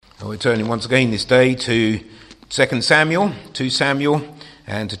We're turning once again this day to 2 Samuel,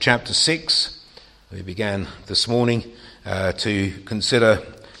 and to chapter 6. We began this morning to consider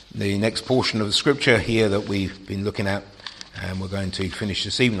the next portion of the scripture here that we've been looking at, and we're going to finish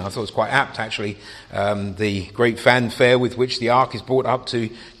this evening. I thought it was quite apt, actually, the great fanfare with which the ark is brought up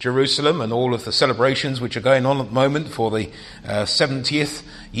to Jerusalem and all of the celebrations which are going on at the moment for the 70th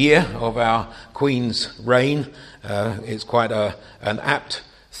year of our Queen's reign. It's quite an apt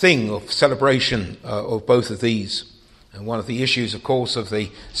thing of celebration of both of these. And one of the issues, of course, of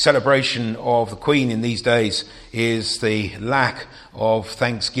the celebration of the Queen in these days is the lack of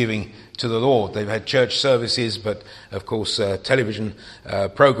thanksgiving to the Lord. They've had church services, but of course television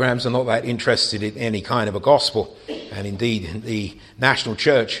programs are not that interested in any kind of a gospel. And indeed, the national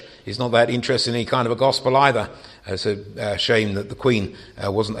church is not that interested in any kind of a gospel either. It's a shame that the Queen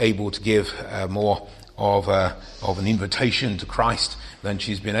wasn't able to give more of an invitation to Christ than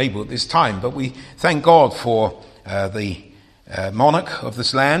she's been able at this time. But we thank God for the monarch of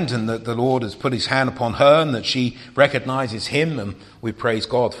this land, and that the Lord has put his hand upon her and that she recognizes him, and we praise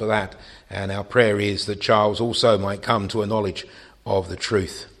God for that. And our prayer is that Charles also might come to a knowledge of the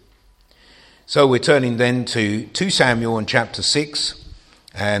truth. So we're turning then to 2 Samuel and chapter 6,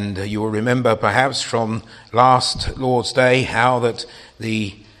 and you will remember perhaps from last Lord's Day how that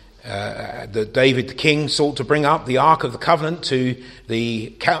David the king sought to bring up the Ark of the Covenant to the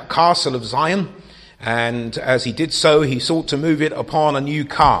castle of Zion, and as he did so, he sought to move it upon a new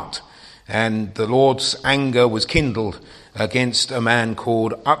cart, and the Lord's anger was kindled against a man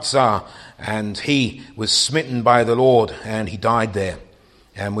called Uzzah, and he was smitten by the Lord, and he died there.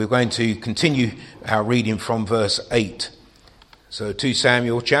 And we're going to continue our reading from verse 8. So 2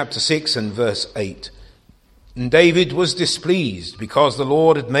 Samuel chapter 6 and verse 8. And David was displeased because the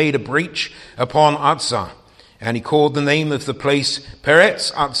Lord had made a breach upon Uzzah, and he called the name of the place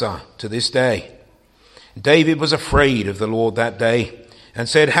Peretz Uzzah to this day. David was afraid of the Lord that day, and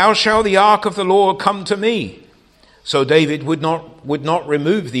said, "How shall the ark of the Lord come to me?" So David would not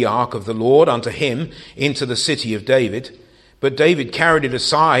remove the ark of the Lord unto him into the city of David, but David carried it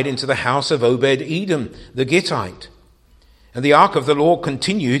aside into the house of Obed-Edom the Gittite. And the ark of the Lord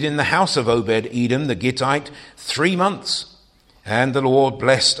continued in the house of Obed-Edom the Gittite 3 months. And the Lord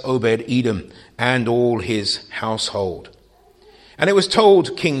blessed Obed-Edom and all his household. And it was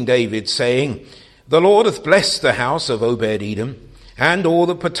told King David, saying, "The Lord hath blessed the house of Obed-Edom, and all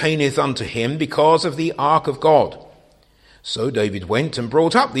that pertaineth unto him, because of the ark of God." So David went and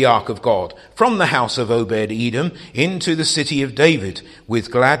brought up the ark of God from the house of Obed-Edom into the city of David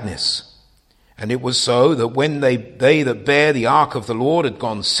with gladness. And it was so that when they that bare the ark of the Lord had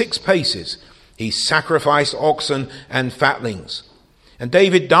gone 6 paces, he sacrificed oxen and fatlings. And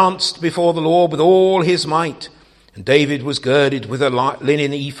David danced before the Lord with all his might. And David was girded with a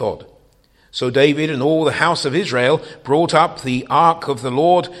linen ephod. So David and all the house of Israel brought up the ark of the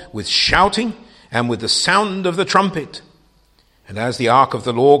Lord with shouting and with the sound of the trumpet. And as the ark of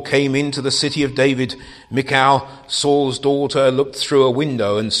the Lord came into the city of David, Michal, Saul's daughter, looked through a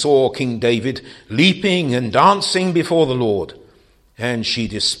window and saw King David leaping and dancing before the Lord. And she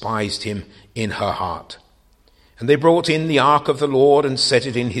despised him in her heart. And they brought in the ark of the Lord and set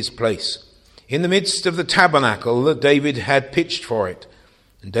it in his place, in the midst of the tabernacle that David had pitched for it.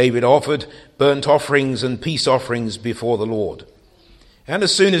 And David offered burnt offerings and peace offerings before the Lord. And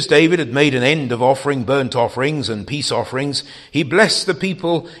as soon as David had made an end of offering burnt offerings and peace offerings, he blessed the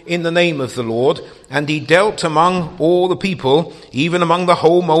people in the name of the Lord, and he dealt among all the people, even among the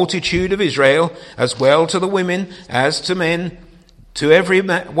whole multitude of Israel, as well to the women as to men, to every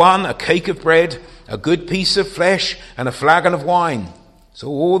one a cake of bread, a good piece of flesh, and a flagon of wine. So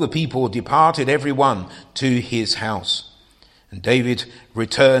all the people departed every one to his house. And David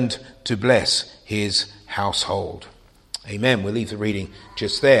returned to bless his household. Amen. We'll leave the reading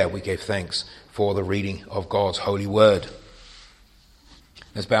just there. We give thanks for the reading of God's holy word.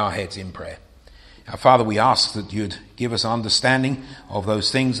 Let's bow our heads in prayer. Our Father, we ask that you'd give us understanding of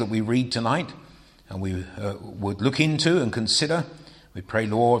those things that we read tonight, and we would look into and consider. We pray,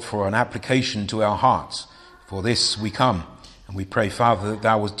 Lord, for an application to our hearts. For this we come, and we pray, Father, that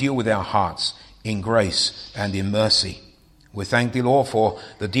thou wilt deal with our hearts in grace and in mercy. We thank thee, Lord, for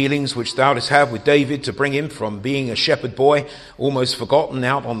the dealings which thou didst have with David to bring him from being a shepherd boy, almost forgotten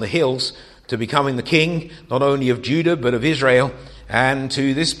out on the hills, to becoming the king, not only of Judah, but of Israel, and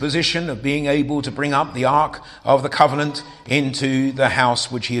to this position of being able to bring up the ark of the covenant into the house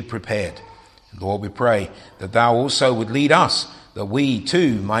which he had prepared. And Lord, we pray that thou also would lead us, that we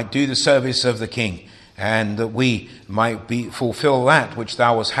too might do the service of the king, and that we might fulfill that which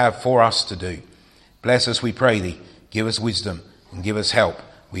thou wouldst have for us to do. Bless us, we pray thee. Give us wisdom and give us help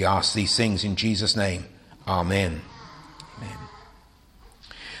We ask these things in Jesus' name. Amen. Amen.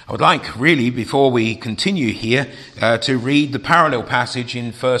 I would like, really, before we continue here, to read the parallel passage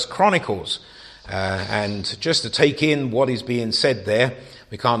in 1 Chronicles. And just to take in what is being said there.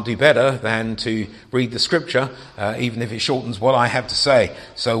 We can't do better than to read the scripture, even if it shortens what I have to say.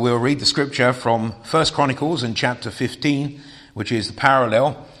 So we'll read the scripture from 1 Chronicles in chapter 15, which is the parallel.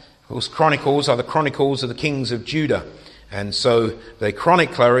 Of course, Chronicles are the chronicles of the kings of Judah. And so the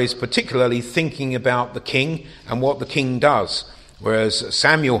chronicler is particularly thinking about the king and what the king does. Whereas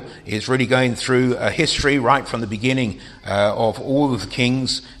Samuel is really going through a history right from the beginning of all of the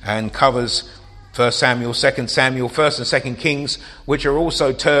kings and covers 1 Samuel, 2 Samuel, 1 and 2 Kings, which are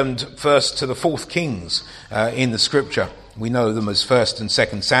also termed 1st to the 4th Kings in the scripture. We know them as 1 and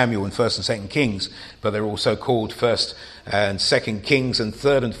 2 Samuel and 1 and 2 Kings, but they're also called 1 and 2 Kings and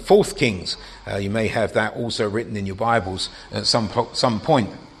 3rd and 4th Kings. You may have that also written in your Bibles at some point.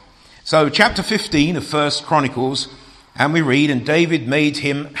 So chapter 15 of 1 Chronicles, and we read, "And David made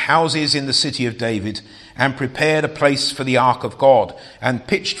him houses in the city of David, and prepared a place for the ark of God, and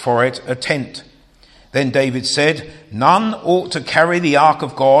pitched for it a tent. Then David said, None ought to carry the ark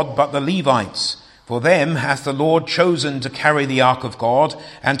of God but the Levites, for them hath the Lord chosen to carry the ark of God,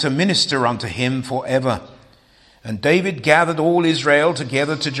 and to minister unto him for ever. And David gathered all Israel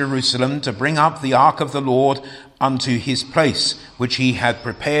together to Jerusalem to bring up the ark of the Lord unto his place, which he had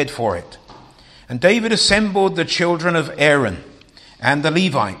prepared for it. And David assembled the children of Aaron and the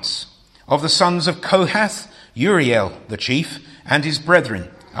Levites, of the sons of Kohath, Uriel the chief, and his brethren,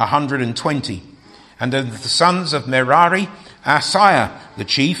 120. And of the sons of Merari, Asaiah the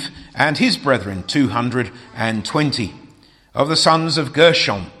chief, and his brethren, 220. Of the sons of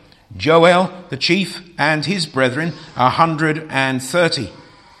Gershom, Joel the chief, and his brethren, 130.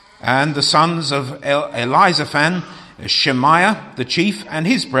 And the sons of Elizaphan, Shemaiah the chief, and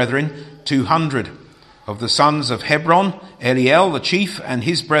his brethren, 200. Of the sons of Hebron, Eliel the chief, and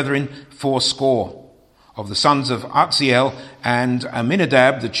his brethren, 80. Of the sons of Uzziel and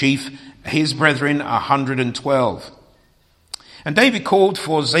Aminadab the chief, his brethren, 112. And David called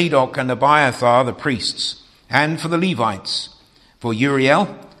for Zadok and Abiathar the priests, and for the Levites, for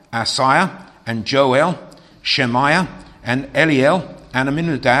Uriel, Asaiah, and Joel, Shemaiah, and Eliel, and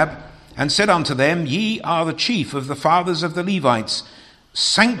Aminadab, and said unto them, Ye are the chief of the fathers of the Levites.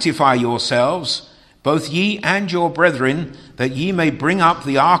 Sanctify yourselves, both ye and your brethren, that ye may bring up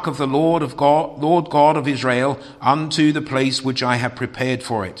the ark of the Lord God of Israel unto the place which I have prepared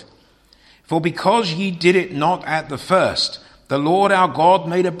for it. For because ye did it not at the first, the Lord our God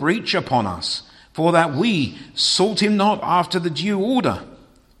made a breach upon us, for that we sought him not after the due order.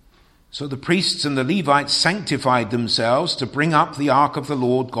 So the priests and the Levites sanctified themselves to bring up the ark of the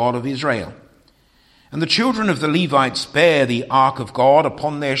Lord God of Israel. And the children of the Levites bare the ark of God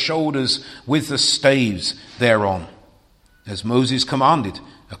upon their shoulders with the staves thereon, as Moses commanded,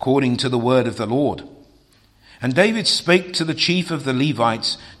 according to the word of the Lord. And David spake to the chief of the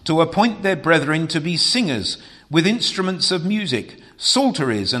Levites to appoint their brethren to be singers with instruments of music,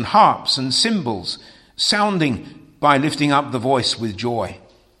 psalteries and harps and cymbals, sounding by lifting up the voice with joy.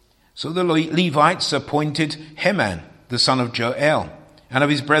 So the Levites appointed Heman, the son of Joel, and of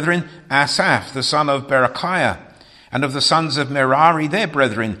his brethren Asaph, the son of Berechiah, and of the sons of Merari their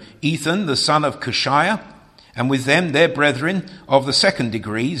brethren Ethan, the son of Cushiah, and with them their brethren of the second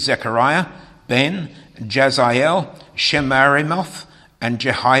degree, Zechariah, Ben, Jaziel, Shemarimoth, and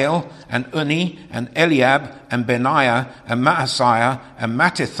Jehiel, and Unni, and Eliab, and Benaiah, and Maaseiah, and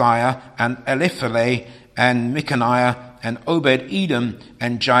Mattithiah, and Elipheleh, and Micaniah, and Obed-Edom,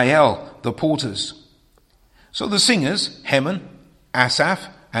 and Jael, the porters. So the singers, Heman, Asaph,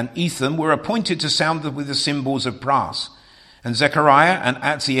 and Ethan, were appointed to sound with the cymbals of brass. And Zechariah, and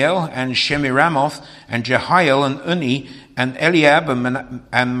Atziel, and Shemiramoth, and Jehiel, and Unni, and Eliab, and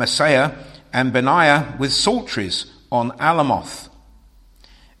Maaseiah, and Benaiah with psalteries on Alamoth.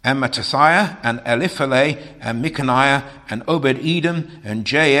 And Mattithiah, and Elipheleh, and Micaniah, and Obed-Edom,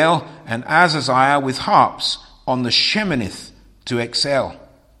 and Jael, and Azaziah with harps on the Sheminith to excel.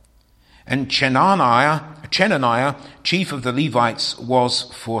 And Chenaniah, chief of the Levites,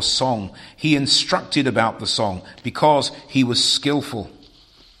 was for song. He instructed about the song, because he was skillful.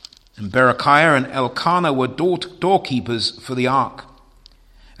 And Berechiah and Elkanah were doorkeepers for the ark.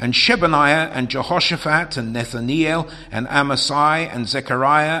 And Shebaniah and Jehoshaphat and Nethaniel and Amasai and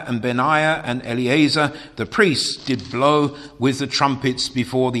Zechariah and Benaiah and Eleazar the priests did blow with the trumpets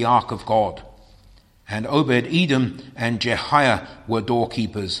before the ark of God. And Obed-Edom and Jehiah were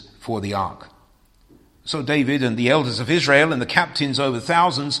doorkeepers for the ark. So David and the elders of Israel and the captains over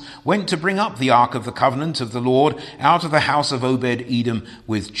thousands went to bring up the ark of the covenant of the Lord out of the house of Obed-Edom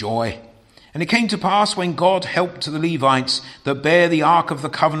with joy. And it came to pass, when God helped the Levites that bear the ark of the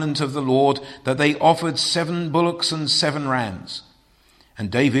covenant of the Lord, that they offered 7 bullocks and 7 rams.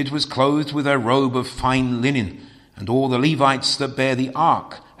 And David was clothed with a robe of fine linen, and all the Levites that bear the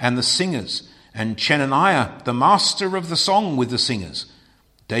ark, and the singers, and Chenaniah the master of the song with the singers.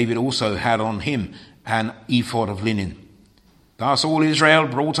 David also had on him an ephod of linen. Thus all Israel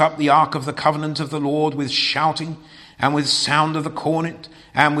brought up the ark of the covenant of the Lord with shouting, and with sound of the cornet,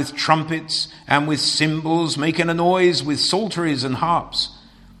 and with trumpets, and with cymbals, making a noise with psalteries and harps.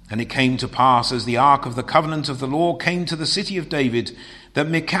 And it came to pass, as the ark of the covenant of the Lord came to the city of David, that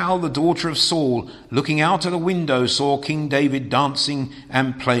Michal the daughter of Saul, looking out at a window, saw King David dancing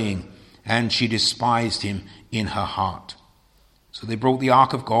and playing, and she despised him in her heart. So they brought the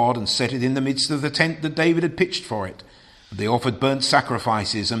ark of God and set it in the midst of the tent that David had pitched for it. They offered burnt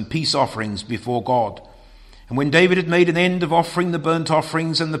sacrifices and peace offerings before God. And when David had made an end of offering the burnt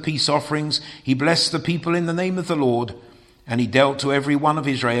offerings and the peace offerings, he blessed the people in the name of the Lord. And he dealt to every one of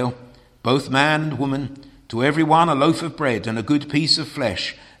Israel, both man and woman, to every one a loaf of bread and a good piece of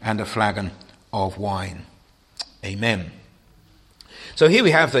flesh and a flagon of wine. Amen. So here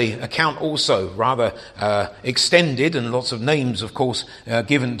we have the account also, rather extended, and lots of names, of course,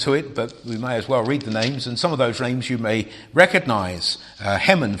 given to it, but we may as well read the names, and some of those names you may recognize.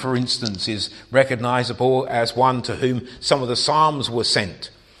 Heman, for instance, is recognizable as one to whom some of the Psalms were sent.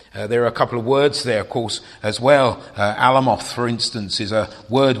 There are a couple of words there, of course, as well. Alamoth, for instance, is a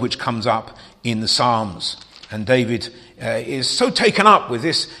word which comes up in the Psalms. And David is so taken up with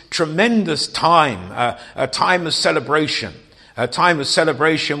this tremendous time, a time of celebration. A time of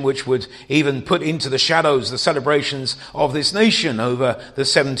celebration which would even put into the shadows the celebrations of this nation over the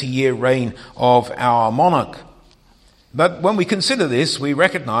 70-year reign of our monarch. But when we consider this, we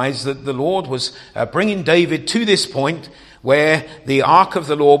recognize that the Lord was bringing David to this point where the ark of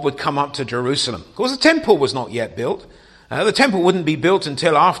the Lord would come up to Jerusalem. Of course, the temple was not yet built. The temple wouldn't be built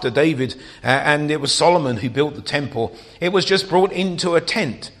until after David, and it was Solomon who built the temple. It was just brought into a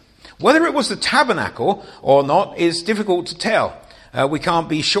tent. Whether it was the tabernacle or not is difficult to tell. We can't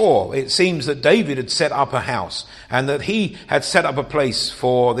be sure. It seems that David had set up a house and that he had set up a place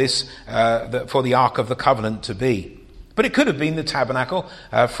for this, for the Ark of the Covenant to be. But it could have been the tabernacle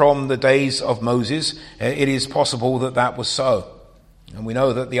from the days of Moses. It is possible that that was so. And we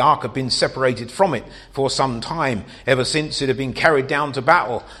know that the ark had been separated from it for some time, ever since it had been carried down to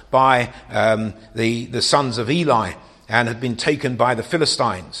battle by the sons of Eli and had been taken by the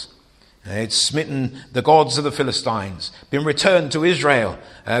Philistines. It's smitten the gods of the Philistines, been returned to Israel,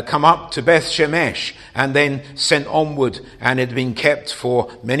 come up to Beth Shemesh, and then sent onward, and it had been kept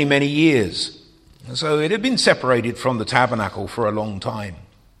for many, many years. And so it had been separated from the tabernacle for a long time.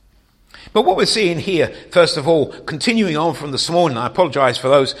 But what we're seeing here, first of all, continuing on from this morning, I apologize for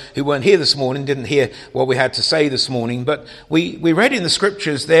those who weren't here this morning, didn't hear what we had to say this morning, but we read in the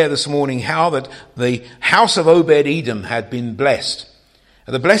scriptures there this morning how that the house of Obed-Edom had been blessed.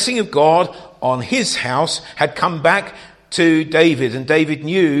 The blessing of God on his house had come back to David, and David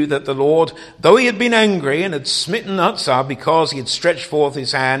knew that the Lord, though he had been angry and had smitten Uzzah because he had stretched forth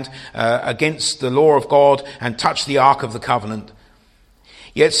his hand against the law of God and touched the ark of the covenant,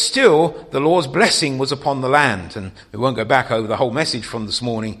 yet still the Lord's blessing was upon the land. And we won't go back over the whole message from this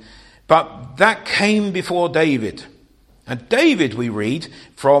morning, but that came before David. And David, we read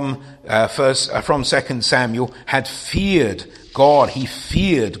from 2 Samuel, had feared God. He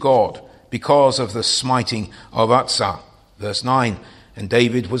feared God because of the smiting of Uzzah. Verse 9, and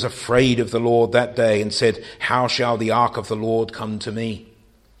David was afraid of the Lord that day and said, how shall the ark of the Lord come to me?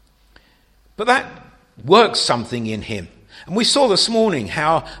 But that works something in him. And we saw this morning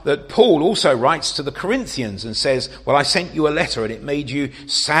how that Paul also writes to the Corinthians and says, well, I sent you a letter and it made you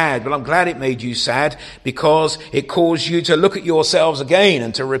sad, but I'm glad it made you sad because it caused you to look at yourselves again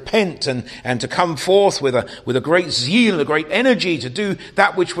and to repent and to come forth with a great zeal, a great energy to do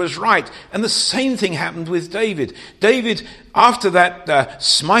that which was right. And the same thing happened with David. David, after that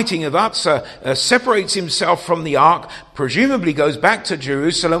smiting of Uzzah, separates himself from the ark, presumably goes back to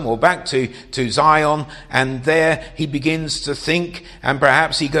Jerusalem or back to Zion, and there he begins to think, and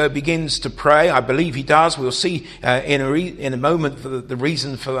perhaps he begins to pray. I believe he does. We'll see in a moment for the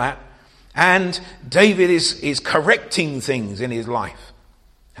reason for that. And David is correcting things in his life.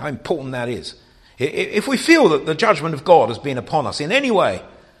 How important that is. If we feel that the judgment of God has been upon us in any way,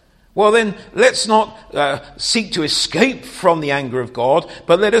 well then let's not seek to escape from the anger of God,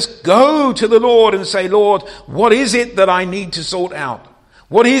 but let us go to the Lord and say, Lord, what is it that I need to sort out?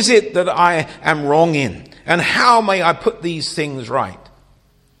 What is it that I am wrong in? And how may I put these things right?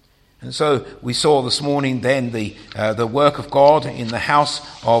 And so we saw this morning then the work of God in the house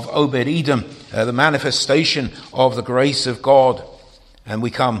of Obed-Edom, the manifestation of the grace of God. And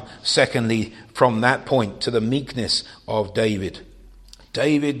we come secondly from that point to the meekness of David.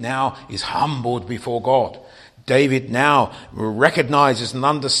 David now is humbled before God. David now recognizes and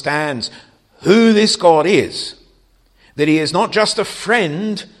understands who this God is. That he is not just a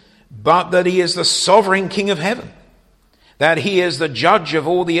friend, but that he is the sovereign King of heaven. That he is the judge of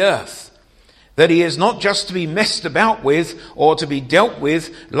all the earth. That he is not just to be messed about with or to be dealt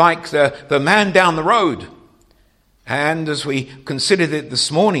with like the man down the road. And as we considered it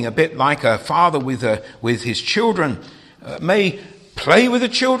this morning, a bit like a father with his children, may play with the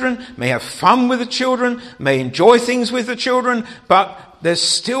children, may have fun with the children, may enjoy things with the children, but there's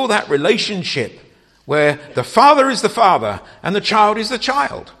still that relationship where the father is the father and the child is the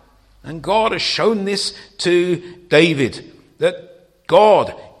child. And God has shown this to David, that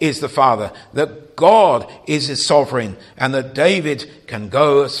God is the father, that God is his sovereign, and that David can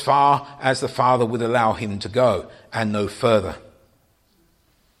go as far as the father would allow him to go and no further.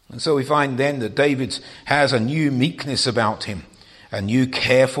 And so we find then that David has a new meekness about him, a new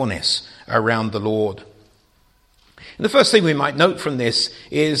carefulness around the Lord. And the first thing we might note from this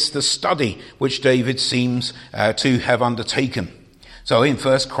is the study which David seems to have undertaken. So in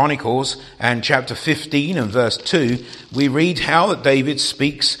 1 Chronicles and chapter 15 and verse 2, we read how that David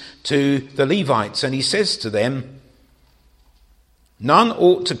speaks to the Levites, and he says to them, "None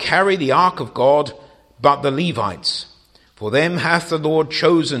ought to carry the ark of God but the Levites. For them hath the Lord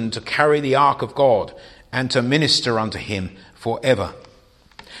chosen to carry the ark of God and to minister unto him forever."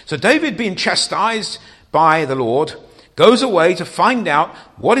 So David, being chastised by the Lord, goes away to find out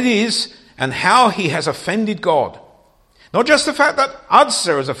what it is and how he has offended God. Not just the fact that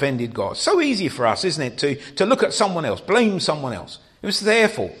Uzzah has offended God. So easy for us, isn't it, to look at someone else, blame someone else. It was their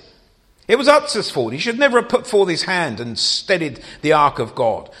fault. It was Uzzah's fault. He should never have put forth his hand and steadied the ark of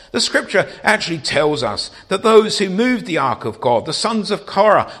God. The scripture actually tells us that those who moved the ark of God, the sons of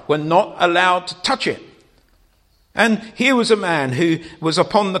Korah, were not allowed to touch it. And here was a man who was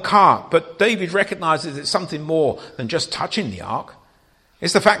upon the cart, but David recognizes it's something more than just touching the ark.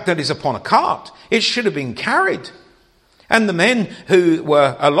 It's the fact that it's upon a cart. It should have been carried. And the men who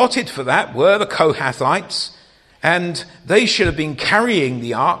were allotted for that were the Kohathites, and they should have been carrying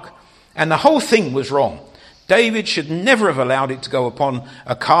the ark, and the whole thing was wrong. David should never have allowed it to go upon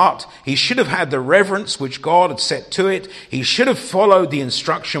a cart. He should have had the reverence which God had set to it. He should have followed the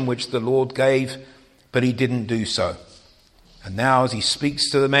instruction which the Lord gave, but he didn't do so. And now as he speaks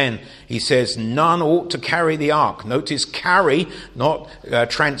to the men, he says, none ought to carry the ark. Notice carry, not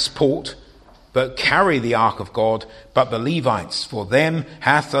transport, but carry the ark of God, but the Levites. For them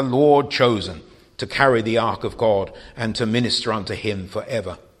hath the Lord chosen to carry the ark of God and to minister unto him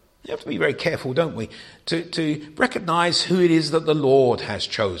forever. We have to be very careful, don't we, to recognize who it is that the Lord has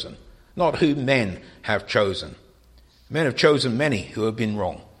chosen, not who men have chosen. Men have chosen many who have been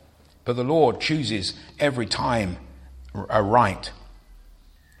wrong, but the Lord chooses every time aright.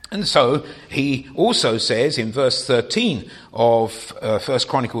 And so he also says in verse 13 of 1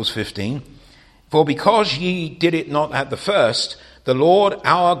 Chronicles 15, "For because ye did it not at the first, the Lord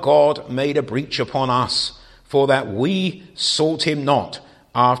our God made a breach upon us, for that we sought him not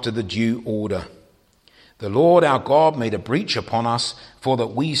after the due order." The Lord our God made a breach upon us, for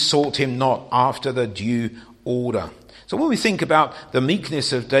that we sought him not after the due order. So when we think about the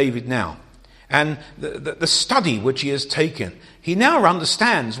meekness of David now, and the study which he has taken, he now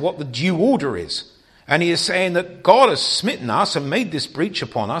understands what the due order is. And he is saying that God has smitten us and made this breach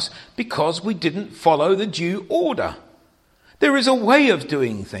upon us because we didn't follow the due order. There is a way of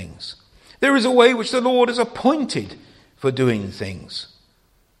doing things. There is a way which the Lord has appointed for doing things.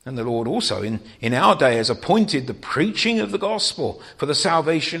 And the Lord also in our day has appointed the preaching of the gospel for the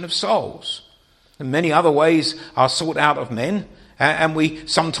salvation of souls. And many other ways are sought out of men. And we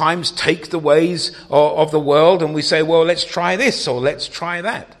sometimes take the ways of the world and we say, well, let's try this or let's try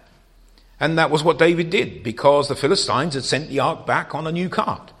that. And that was what David did, because the Philistines had sent the ark back on a new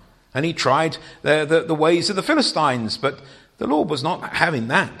cart. And he tried the ways of the Philistines, but the Lord was not having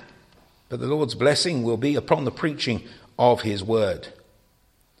that. But the Lord's blessing will be upon the preaching of his word.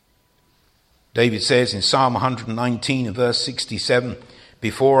 David says in Psalm 119 and verse 67,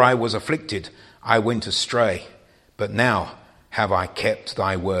 "Before I was afflicted, I went astray, but now have I kept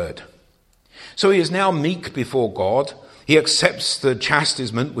thy word." So he is now meek before God. He accepts the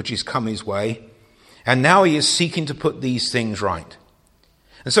chastisement which is come his way, and now he is seeking to put these things right.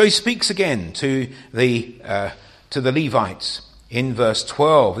 And so he speaks again to the Levites in verse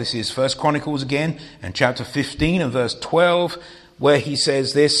 12. This is 1 Chronicles again, and chapter 15 and verse 12, where he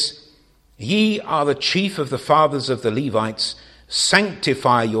says this, "Ye are the chief of the fathers of the Levites.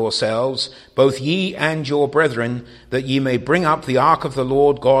 Sanctify yourselves, both ye and your brethren, that ye may bring up the ark of the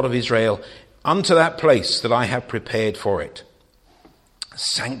Lord God of Israel unto that place that I have prepared for it."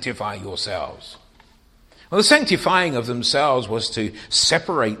 Sanctify yourselves. Well, the sanctifying of themselves was to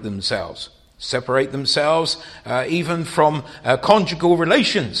separate themselves even from conjugal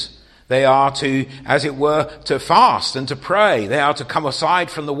relations. They are to, as it were, to fast and to pray. They are to come aside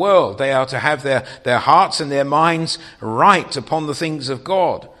from the world. They are to have their hearts and their minds right upon the things of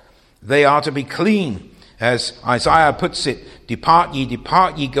God. They are to be clean. As Isaiah puts it, depart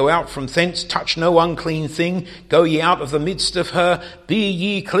ye, go out from thence, touch no unclean thing, go ye out of the midst of her, be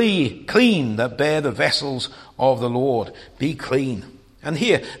ye clean that bear the vessels of the Lord. Be clean. And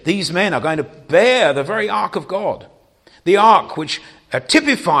here, these men are going to bear the very ark of God. The ark which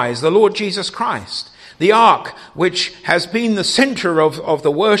typifies the Lord Jesus Christ. The ark which has been the center of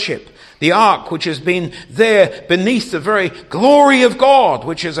the worship. The ark which has been there beneath the very glory of God,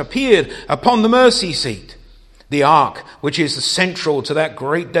 which has appeared upon the mercy seat. The ark which is central to that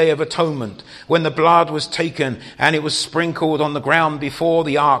great day of atonement, when the blood was taken and it was sprinkled on the ground before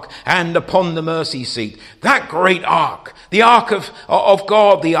the ark and upon the mercy seat. That great ark, the ark of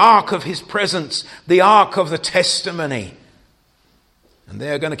God, the ark of his presence, the ark of the testimony. And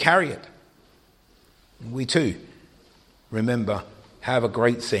they're going to carry it. We too, remember, have a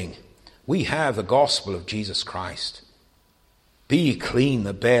great thing. We have the gospel of Jesus Christ. Be ye clean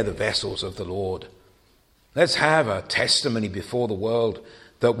that bear the vessels of the Lord. Let's have a testimony before the world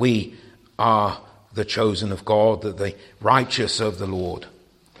that we are the chosen of God, that the righteous of the Lord.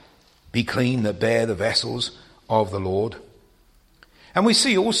 Be clean that bear the vessels of the Lord. And we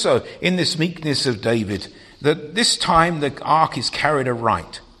see also in this meekness of David that this time the ark is carried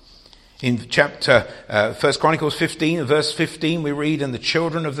aright. In chapter 1 Chronicles 15, verse 15, we read, "And the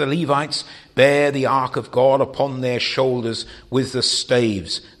children of the Levites bear the ark of God upon their shoulders with the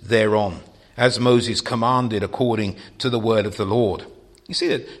staves thereon, as Moses commanded according to the word of the Lord." You see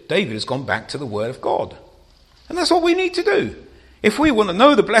that David has gone back to the word of God. And that's what we need to do. If we want to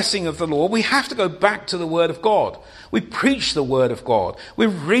know the blessing of the Lord, we have to go back to the word of God. We preach the word of God. We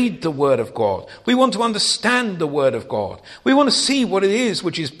read the word of God. We want to understand the word of God. We want to see what it is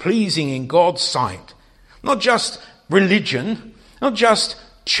which is pleasing in God's sight. Not just religion, not just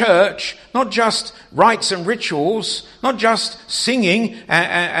church, not just rites and rituals, not just singing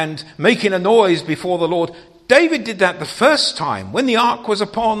and making a noise before the Lord. David did that the first time. When the ark was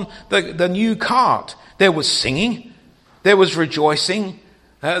upon the new cart, there was singing. There was rejoicing.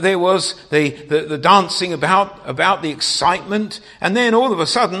 There was the dancing about the excitement. And then all of a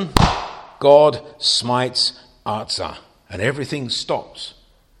sudden, God smites Artsah. And everything stops.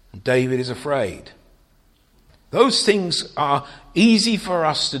 And David is afraid. Those things are easy for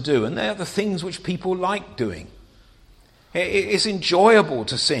us to do. And they're the things which people like doing. It's enjoyable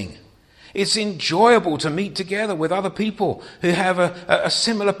to sing. It's enjoyable to meet together with other people who have a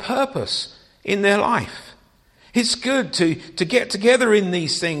similar purpose in their life. It's good to get together in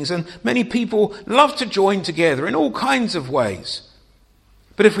these things, and many people love to join together in all kinds of ways.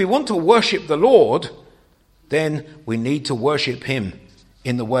 But if we want to worship the Lord, then we need to worship him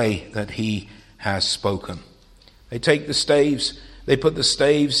in the way that he has spoken. They take the staves, they put the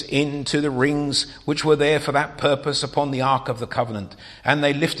staves into the rings which were there for that purpose upon the Ark of the Covenant, and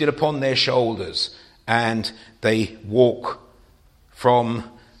they lift it upon their shoulders, and they walk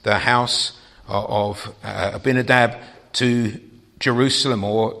from the house of Abinadab to Jerusalem,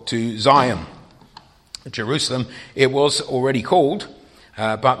 or to Zion. Jerusalem, it was already called,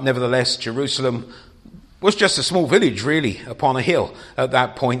 but nevertheless Jerusalem was just a small village really upon a hill at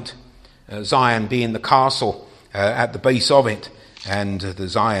that point, Zion being the castle at the base of it, and the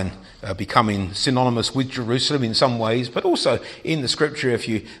Zion becoming synonymous with Jerusalem in some ways, but also in the scripture, if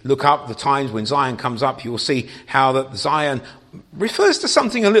you look up the times when Zion comes up, you'll see how that Zion refers to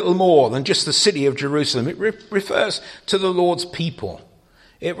something a little more than just the city of Jerusalem. It refers to the Lord's people.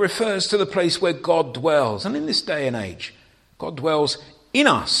 It refers to the place where God dwells. And in this day and age, God dwells in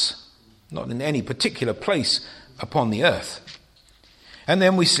us, not in any particular place upon the earth. And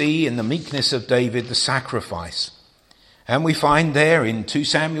then we see in the meekness of David the sacrifice. And we find there in 2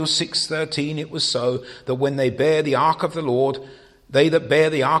 Samuel 6:13, it was so that when they bear the ark of the Lord, they that bear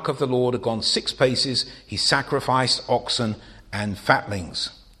the ark of the Lord had gone 6 paces, he sacrificed oxen and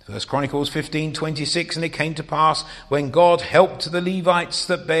fatlings. 1 Chronicles 15:26, and it came to pass when God helped the Levites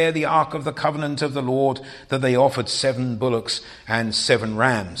that bear the ark of the covenant of the Lord, that they offered 7 bullocks and 7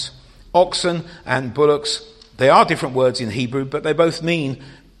 rams. Oxen and bullocks, They are different words in Hebrew, but they both mean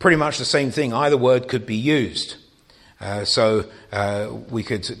pretty much the same thing. Either word could be used. So we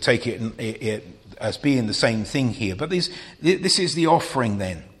could take it as being the same thing here. But this is the offering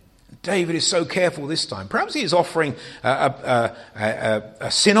then. David is so careful this time. Perhaps he is offering a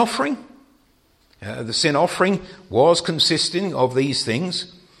sin offering. The sin offering was consisting of these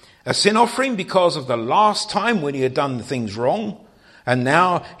things. A sin offering because of the last time when he had done things wrong. And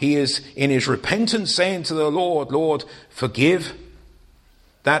now he is in his repentance saying to the Lord, Lord, forgive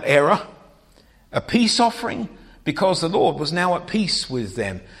that error. A peace offering because the Lord was now at peace with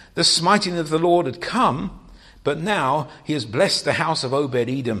them. The smiting of the Lord had come, but now he has blessed the house of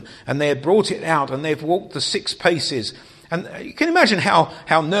Obed-Edom, and they had brought it out, and they've walked the 6 paces. And you can imagine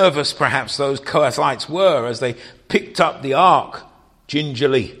how nervous perhaps those Kohathites were as they picked up the ark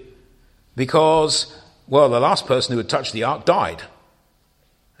gingerly, because, well, the last person who had touched the ark died.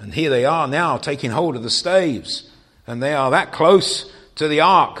 And here they are now taking hold of the staves, and they are that close to the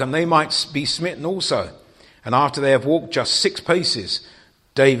ark, and they might be smitten also. And after they have walked just 6 paces,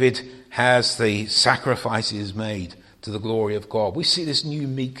 David has the sacrifices made to the glory of God. We see this new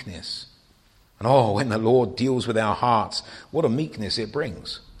meekness. And when the Lord deals with our hearts, what a meekness it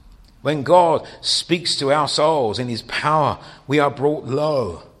brings. When God speaks to our souls in his power, we are brought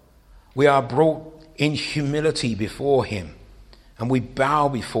low. We are brought in humility before him. And we bow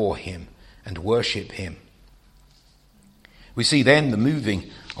before him and worship him. We see then the moving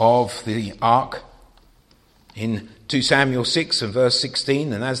of the ark in 2 Samuel 6 and verse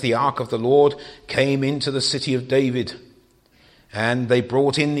 16. And as the ark of the Lord came into the city of David, and they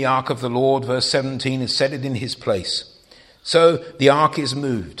brought in the ark of the Lord, verse 17, and set it in his place. So the ark is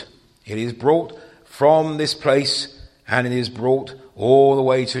moved. It is brought from this place, and it is brought all the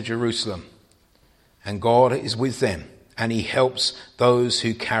way to Jerusalem. And God is with them, and he helps those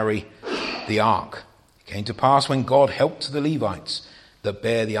who carry the ark. It came to pass when God helped the Levites that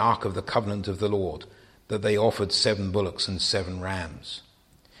bear the ark of the covenant of the Lord, that they offered 7 bullocks and 7 rams.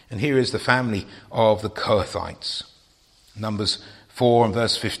 And here is the family of the Kohathites. Numbers 4 and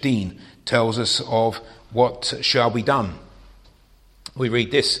verse 15 tells us of what shall be done. We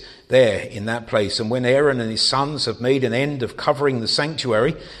read this there in that place. And when Aaron and his sons have made an end of covering the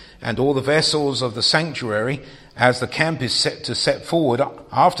sanctuary and all the vessels of the sanctuary, as the camp is set to set forward,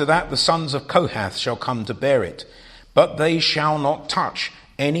 after that the sons of Kohath shall come to bear it. But they shall not touch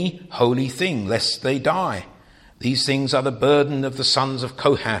any holy thing, lest they die. These things are the burden of the sons of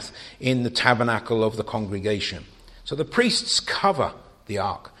Kohath in the tabernacle of the congregation. So the priests cover the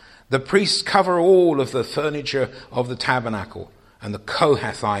ark. The priests cover all of the furniture of the tabernacle, and the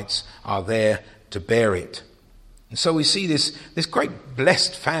Kohathites are there to bear it. And so we see this great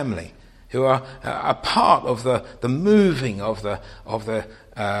blessed family who are a part of the moving of the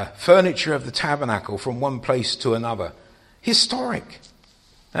furniture of the tabernacle from one place to another. Historic.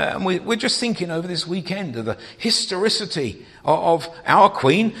 And we're just thinking over this weekend of the historicity of our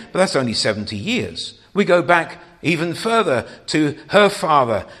Queen, but that's only 70 years. We go back even further to her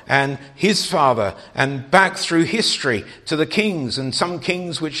father and his father, and back through history to the kings, and some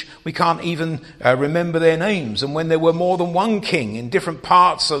kings which we can't even remember their names, and when there were more than one king in different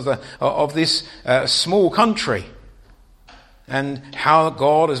parts of this small country, and how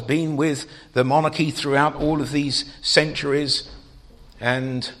God has been with the monarchy throughout all of these centuries,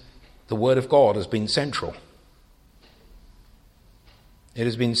 and the word of God has been central. It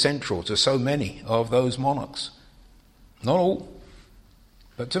has been central to so many of those monarchs. Not all,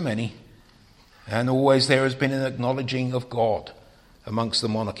 but to many. And always there has been an acknowledging of God amongst the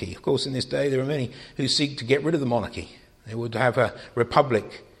monarchy. Of course, in this day there are many who seek to get rid of the monarchy. They would have a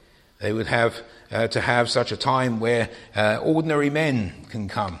republic. They would have to have such a time where ordinary men can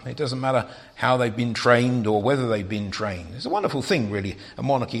come. It doesn't matter how they've been trained or whether they've been trained. It's a wonderful thing, really, a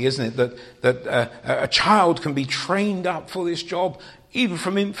monarchy, isn't it? That a child can be trained up for this job even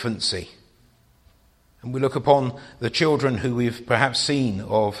from infancy. And we look upon the children who we've perhaps seen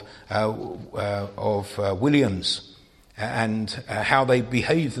of Williams and how they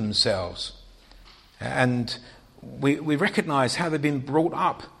behave themselves. And we recognise how they've been brought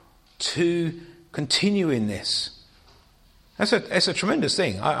up to continue in this. That's a tremendous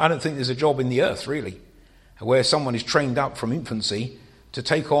thing. I don't think there's a job in the earth, really, where someone is trained up from infancy to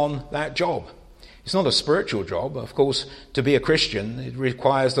take on that job. It's not a spiritual job. Of course, to be a Christian, it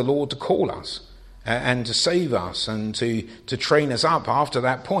requires the Lord to call us and to save us and to train us up after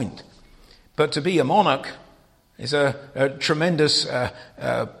that point. But to be a monarch is a tremendous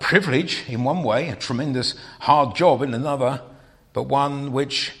privilege in one way, a tremendous hard job in another, but one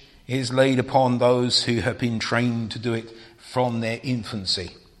which is laid upon those who have been trained to do it from their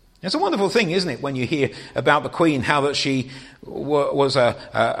infancy. It's a wonderful thing, isn't it, when you hear about the Queen, how that she was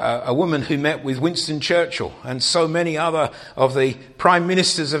a woman who met with Winston Churchill and so many other of the prime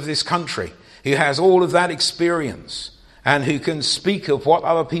ministers of this country, who has all of that experience and who can speak of what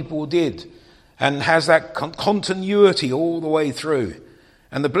other people did and has that continuity all the way through.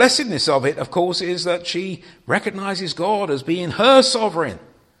 And the blessedness of it, of course, is that she recognizes God as being her sovereign.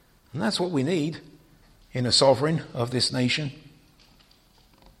 And that's what we need in a sovereign of this nation.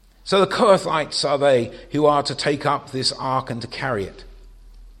 So the Kohathites are they who are to take up this ark and to carry it.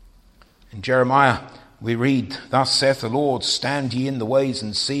 In Jeremiah we read, "Thus saith the Lord, stand ye in the ways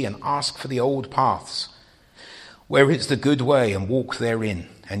and see, and ask for the old paths, where is the good way, and walk therein,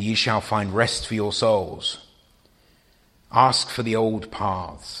 and ye shall find rest for your souls." Ask for the old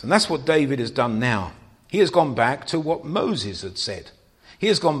paths. And that's what David has done now. He has gone back to what Moses had said. He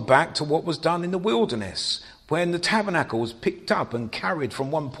has gone back to what was done in the wilderness, when the tabernacle was picked up and carried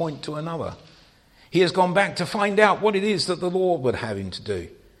from one point to another. He has gone back to find out what it is that the Lord would have him to do.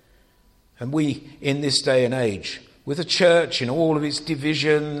 And we, in this day and age, with the church in all of its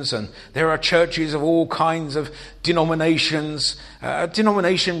divisions, and there are churches of all kinds of denominations. A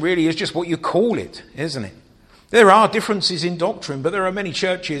denomination really is just what you call it, isn't it? There are differences in doctrine, but there are many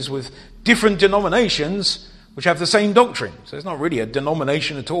churches with different denominations which have the same doctrine. So it's not really a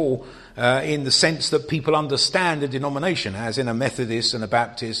denomination at all in the sense that people understand a denomination, as in a Methodist and a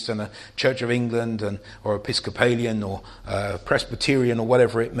Baptist and a Church of England or Episcopalian or Presbyterian or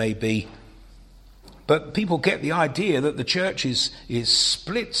whatever it may be. But people get the idea that the church is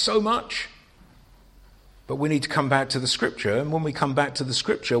split so much. But we need to come back to the Scripture, and when we come back to the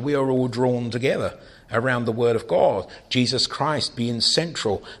Scripture, we are all drawn together around the Word of God, Jesus Christ being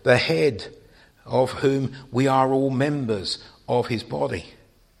central, the head of whom we are all members of his body.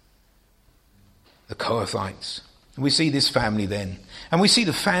 The Kohathites. We see this family then, and we see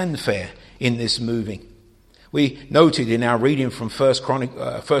the fanfare in this moving. We noted in our reading from 1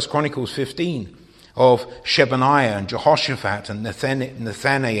 Chronicles 15 of Shebaniah and Jehoshaphat and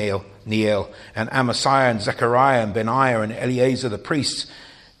Nathanael and Amasiah and Zechariah and Benaiah and Eleazar the priests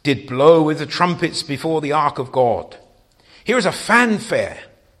did blow with the trumpets before the ark of God. Here is a fanfare.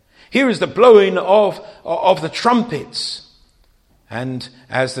 Here is the blowing of the trumpets. And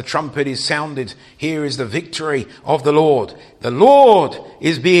as the trumpet is sounded, here is the victory of the Lord. The Lord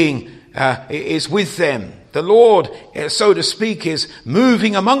is with them. The Lord, so to speak, is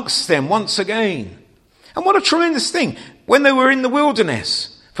moving amongst them once again. And what a tremendous thing. When they were in the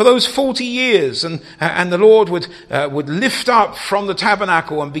wilderness for those 40 years, and the Lord would lift up from the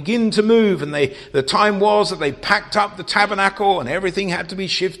tabernacle and begin to move, and the time was that they packed up the tabernacle and everything had to be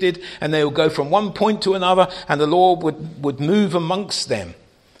shifted, and they would go from one point to another, and the Lord would move amongst them.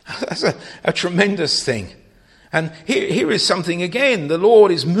 That's a tremendous thing. And here is something again. The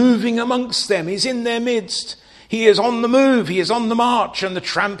Lord is moving amongst them. He's in their midst. He is on the move. He is on the march, and the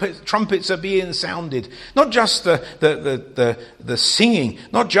trumpets are being sounded. Not just the singing,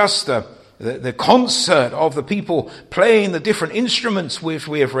 not just the concert of the people playing the different instruments which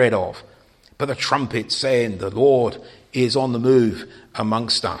we have read of, but the trumpets saying, "The Lord is on the move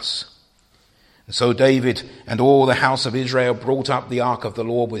amongst us." And so David and all the house of Israel brought up the ark of the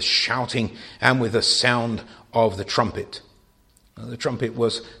Lord with shouting and with the sound of the trumpet. The trumpet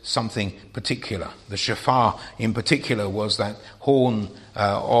was something particular. The shofar in particular was that horn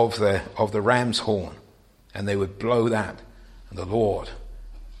of the ram's horn. And they would blow that, and the Lord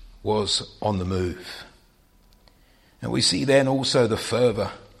was on the move. And we see then also the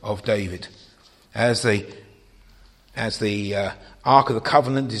fervour of David. As the Ark of the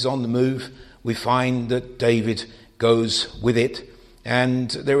Covenant is on the move, we find that David goes with it, and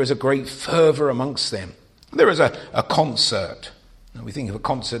there is a great fervour amongst them. There is a concert. And we think of a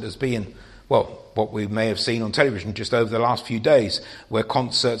concert as being, well, what we may have seen on television just over the last few days, where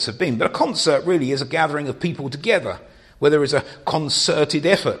concerts have been. But a concert really is a gathering of people together, where there is a concerted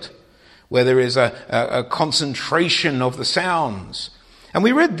effort, where there is a concentration of the sounds. And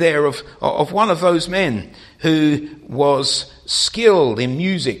we read there of one of those men who was skilled in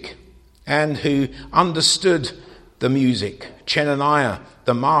music and who understood the music, Chenaniah,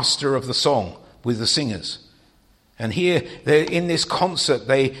 the master of the song with the singers. And here, in this concert,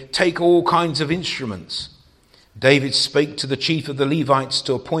 they take all kinds of instruments. David spake to the chief of the Levites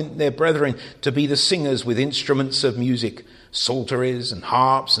to appoint their brethren to be the singers with instruments of music, psalteries and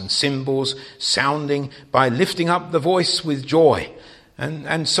harps and cymbals, sounding by lifting up the voice with joy.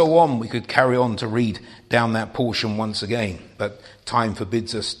 And so on. We could carry on to read down that portion once again, but time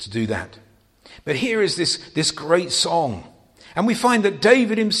forbids us to do that. But here is this great song. And we find that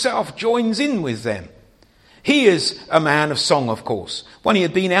David himself joins in with them. He is a man of song, of course, when he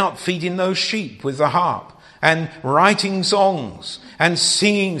had been out feeding those sheep with the harp and writing songs and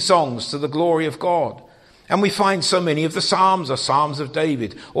singing songs to the glory of God. And we find so many of the Psalms are Psalms of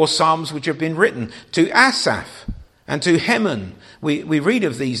David, or Psalms which have been written to Asaph and to Heman. We read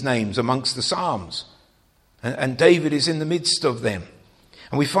of these names amongst the Psalms. And David is in the midst of them.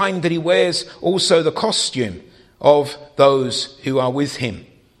 And we find that he wears also the costume of those who are with him.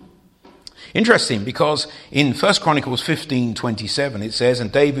 Interesting, because in 1 Chronicles 15:27 it says,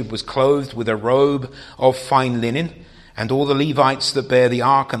 "And David was clothed with a robe of fine linen, and all the Levites that bear the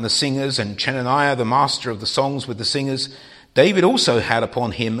ark and the singers, and Chenaniah the master of the songs with the singers, David also had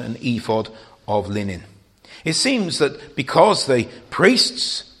upon him an ephod of linen." It seems that because the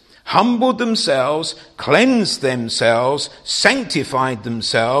priests humbled themselves, cleansed themselves, sanctified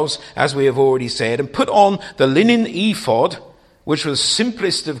themselves, as we have already said, and put on the linen ephod, which was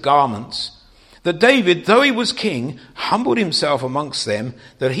simplest of garments, that David, though he was king, humbled himself amongst them,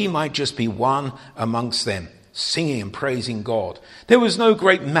 that he might just be one amongst them, singing and praising God. There was no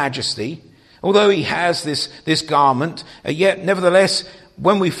great majesty, although he has this garment, yet nevertheless,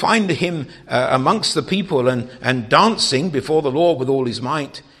 when we find him amongst the people and dancing before the Lord with all his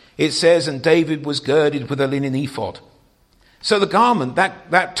might, it says, "And David was girded with a linen ephod." So the garment,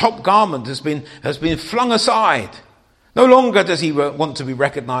 that top garment has been flung aside. No longer does he want to be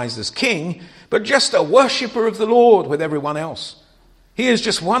recognized as king, but just a worshipper of the Lord with everyone else. He is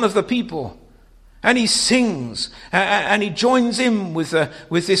just one of the people. And he sings and he joins in with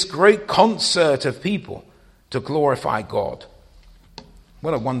this great concert of people to glorify God.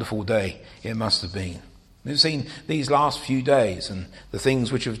 What a wonderful day it must have been. We've seen these last few days and the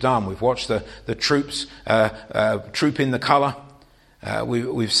things which have done. We've watched the troops troop in the colour.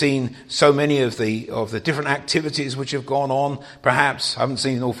 We've seen so many of the different activities which have gone on. Perhaps I haven't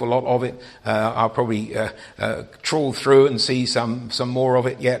seen an awful lot of it. I'll probably trawl through and see some more of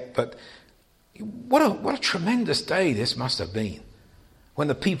it yet. But what a tremendous day this must have been, when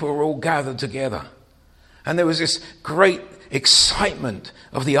the people were all gathered together, and there was this great excitement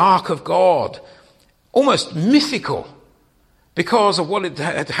of the Ark of God, almost mythical, because of what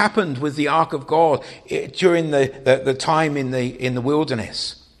had happened with the Ark of God during the time in the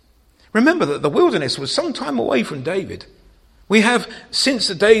wilderness. Remember that the wilderness was some time away from David. We have, since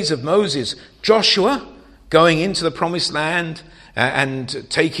the days of Moses, Joshua going into the promised land and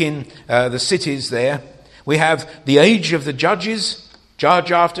taking the cities there. We have the age of the judges,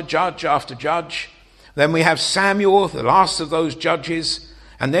 judge after judge after judge. Then we have Samuel, the last of those judges.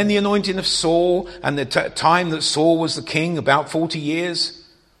 And then the anointing of Saul, and the time that Saul was the king, about 40 years.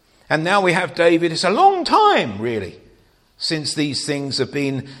 And now we have David. It's a long time, really, since these things have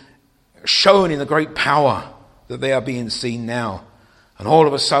been shown in the great power that they are being seen now. And all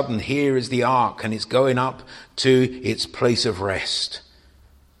of a sudden, here is the ark, and it's going up to its place of rest.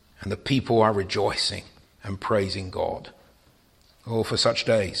 And the people are rejoicing and praising God. Oh, for such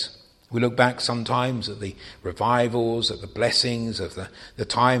days. We look back sometimes at the revivals, at the blessings of the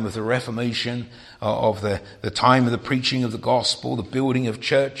time of the Reformation, of the time of the preaching of the gospel, the building of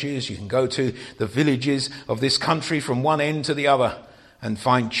churches. You can go to the villages of this country from one end to the other and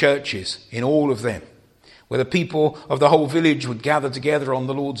find churches in all of them, where the people of the whole village would gather together on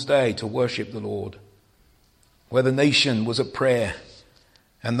the Lord's day to worship the Lord, where the nation was at prayer,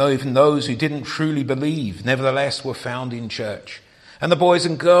 and even those who didn't truly believe nevertheless were found in church. And the boys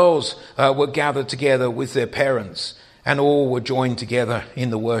and girls were gathered together with their parents, and all were joined together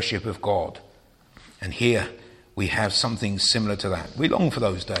in the worship of God. And here we have something similar to that. We long for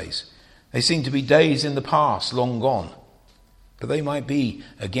those days. They seem to be days in the past, long gone. But they might be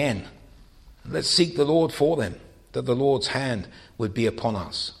again. Let's seek the Lord for them, that the Lord's hand would be upon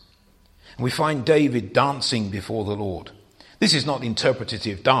us. And we find David dancing before the Lord. This is not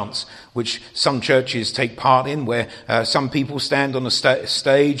interpretative dance, which some churches take part in, where some people stand on a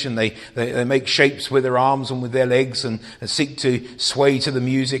stage and they make shapes with their arms and with their legs and seek to sway to the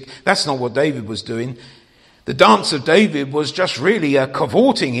music. That's not what David was doing. The dance of David was just really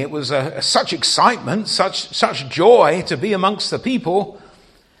cavorting. It was such excitement, such joy to be amongst the people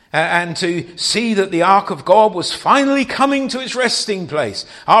and to see that the Ark of God was finally coming to its resting place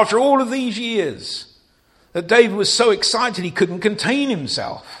after all of these years. That David was so excited he couldn't contain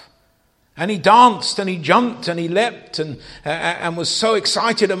himself. And he danced and he jumped and he leapt and was so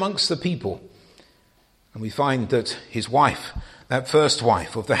excited amongst the people. And we find that his wife, that first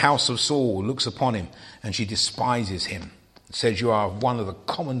wife of the house of Saul, looks upon him and she despises him. Says, "You are one of the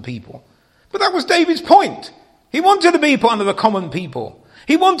common people." But that was David's point. He wanted to be one of the common people.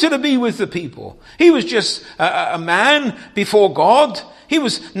 He wanted to be with the people. He was just a man before God. He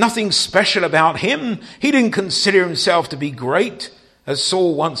was nothing special about him. He didn't consider himself to be great, as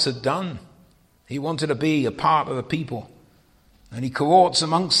Saul once had done. He wanted to be a part of the people. And he cohorts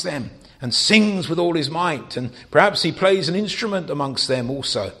amongst them and sings with all his might. And perhaps he plays an instrument amongst them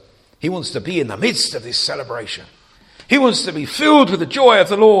also. He wants to be in the midst of this celebration. He wants to be filled with the joy of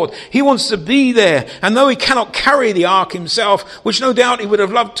the Lord. He wants to be there. And though he cannot carry the ark himself, which no doubt he would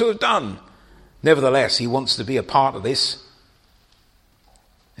have loved to have done, nevertheless, he wants to be a part of this.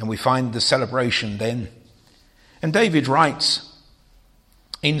 And we find the celebration then. And David writes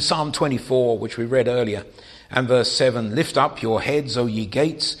in Psalm 24, which we read earlier, and verse 7, "Lift up your heads, O ye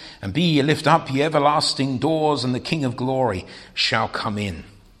gates, and be ye lift up, ye everlasting doors, and the King of glory shall come in."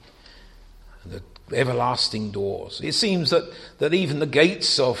 The everlasting doors. It seems that even the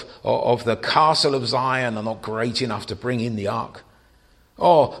gates of the castle of Zion are not great enough to bring in the ark.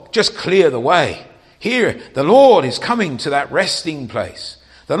 Oh, just clear the way. Here, the Lord is coming to that resting place.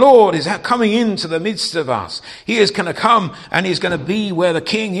 The Lord is coming into the midst of us. He is going to come and he's going to be where the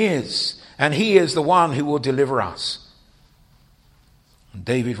King is. And he is the one who will deliver us. And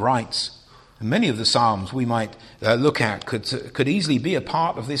David writes, and many of the Psalms we might look at could easily be a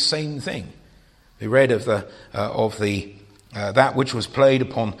part of this same thing. We read of that which was played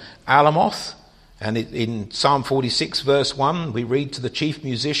upon Alamoth. And in Psalm 46 verse 1, we read, "To the chief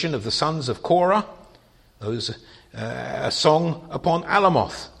musician of the sons of Korah," a song upon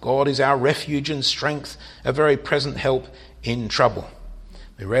Alamoth. God is our refuge and strength, a very present help in trouble.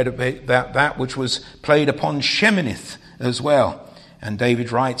 We read about that which was played upon Sheminith as well. And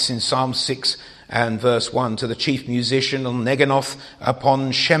David writes in Psalm 6 and verse 1, "To the chief musician on Neganoth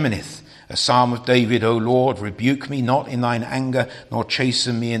upon Sheminith, a psalm of David, O Lord, rebuke me not in thine anger, nor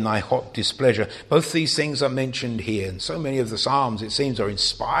chasten me in thy hot displeasure." Both these things are mentioned here. And so many of the Psalms, it seems, are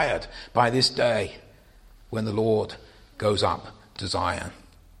inspired by this day when the Lord goes up to Zion.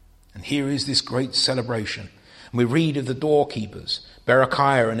 And here is this great celebration. And we read of the doorkeepers.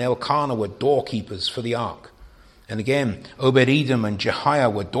 Berechiah and Elkanah were doorkeepers for the ark. And again, Obed-Edom and Jehiah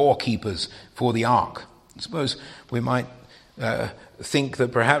were doorkeepers for the ark. I suppose we might think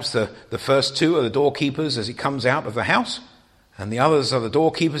that perhaps the first two are the doorkeepers as it comes out of the house, and the others are the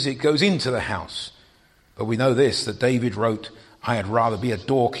doorkeepers as it goes into the house. But we know this, that David wrote, "I had rather be a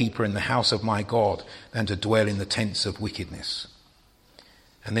doorkeeper in the house of my God than to dwell in the tents of wickedness."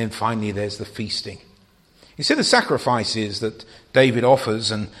 And then finally there's the feasting. You see the sacrifices that David offers,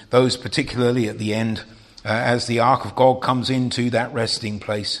 and those particularly at the end, as the ark of God comes into that resting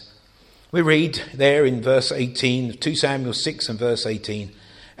place. We read there in verse 18, 2 Samuel 6 and verse 18,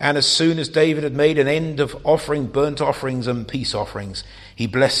 "And as soon as David had made an end of offering burnt offerings and peace offerings, he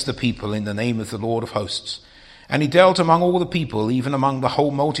blessed the people in the name of the Lord of hosts. And he dealt among all the people, even among the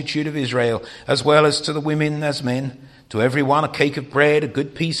whole multitude of Israel, as well as to the women as men, to every one a cake of bread, a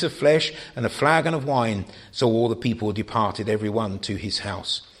good piece of flesh, and a flagon of wine. So all the people departed, every one to his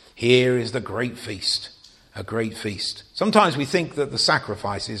house." Here is the great feast, a great feast. Sometimes we think that the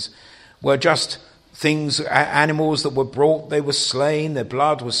sacrifices were just things, animals that were brought, they were slain, their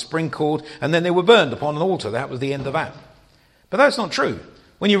blood was sprinkled, and then they were burned upon an altar. That was the end of that. But that's not true.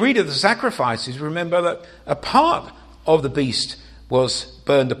 When you read of the sacrifices, remember that a part of the beast was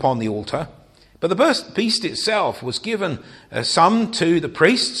burned upon the altar, but the beast itself was given some to the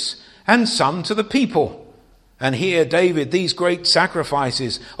priests and some to the people. And here, David, these great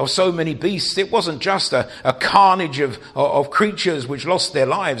sacrifices of so many beasts, it wasn't just a carnage of creatures which lost their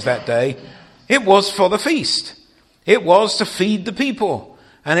lives that day. It was for the feast. It was to feed the people.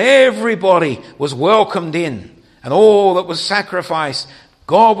 And everybody was welcomed in. And all that was sacrificed,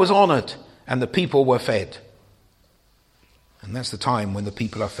 God was honored, and the people were fed. And that's the time when the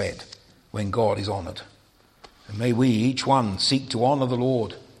people are fed, when God is honored. And may we, each one, seek to honor the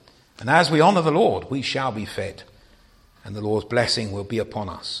Lord. And as we honor the Lord, we shall be fed, and the Lord's blessing will be upon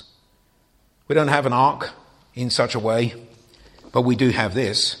us. We don't have an ark in such a way, but we do have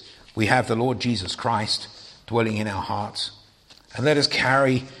this. We have the Lord Jesus Christ dwelling in our hearts. And let us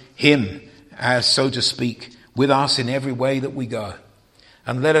carry him, as so to speak, with us in every way that we go.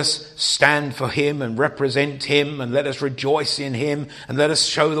 And let us stand for him and represent him, and let us rejoice in him, and let us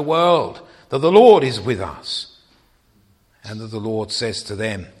show the world that the Lord is with us. And that the Lord says to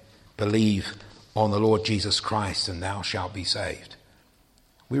them, "Believe on the Lord Jesus Christ, and thou shalt be saved."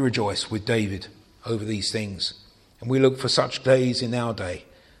 We rejoice with David over these things. And we look for such days in our day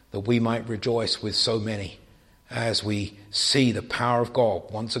that we might rejoice with so many as we see the power of God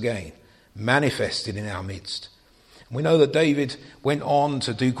once again manifested in our midst. We know that David went on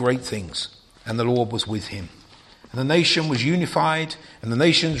to do great things, and the Lord was with him. And the nation was unified, and the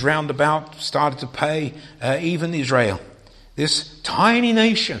nations round about started to pay, even Israel, this tiny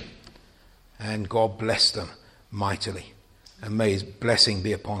nation. And God blessed them mightily. And may his blessing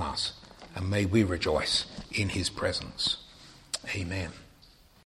be upon us. And may we rejoice in his presence. Amen.